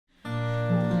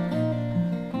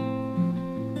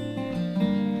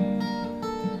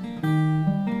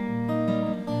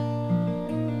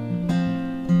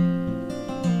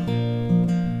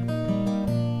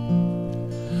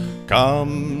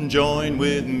Come join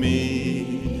with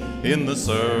me in the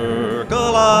circle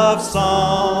of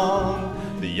song,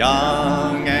 the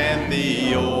young and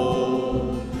the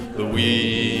old, the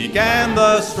weak and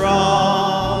the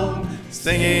strong,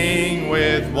 singing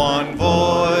with one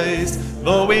voice,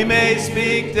 though we may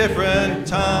speak different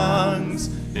tongues.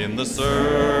 In the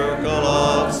circle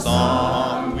of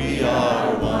song we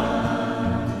are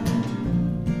one.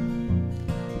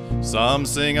 Some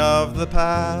sing of the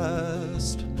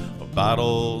past, of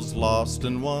battles lost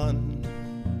and won.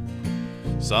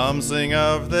 Some sing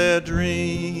of their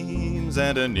dreams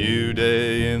and a new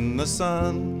day in the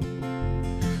sun.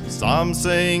 Some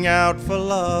sing out for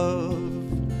love,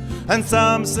 and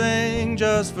some sing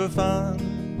just for fun.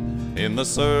 In the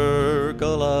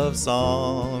circle of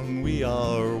song we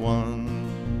are one.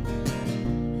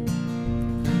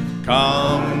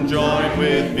 Come join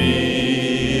with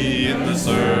me in the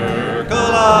circle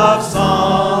of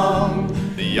song,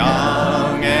 the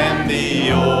young and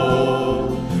the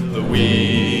old, the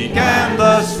weak and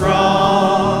the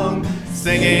strong,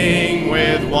 singing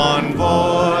with one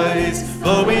voice,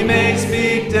 though we may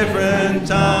speak different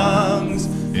tongues.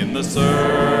 In the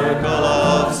circle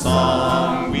of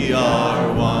song we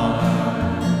are one.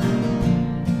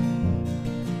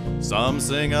 Some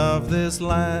sing of this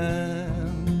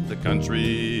land, the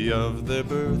country of their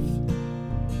birth.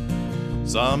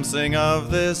 Some sing of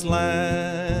this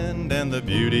land and the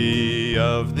beauty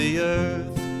of the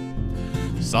earth.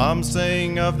 Some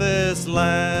sing of this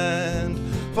land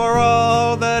for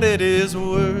all that it is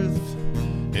worth.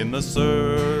 In the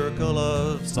circle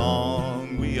of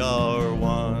song we are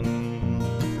one.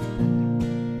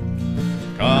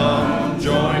 Come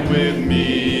join with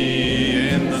me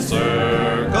in the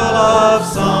circle of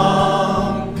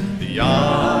song, the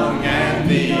young and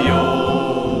the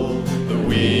old, the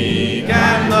weak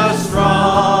and the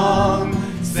strong,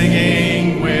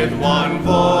 singing with one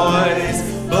voice,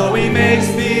 though we may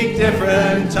speak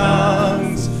different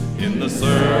tongues. In the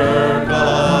circle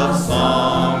of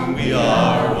song we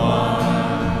are one.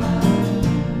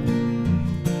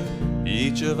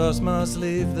 Each of us must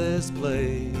leave this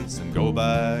place and go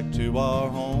back to our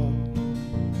home.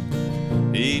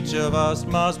 Each of us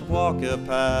must walk a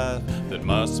path that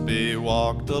must be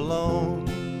walked alone.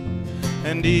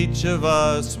 And each of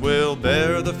us will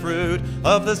bear the fruit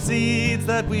of the seeds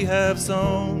that we have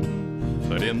sown.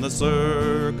 But in the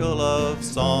circle of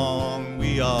song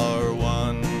we are one.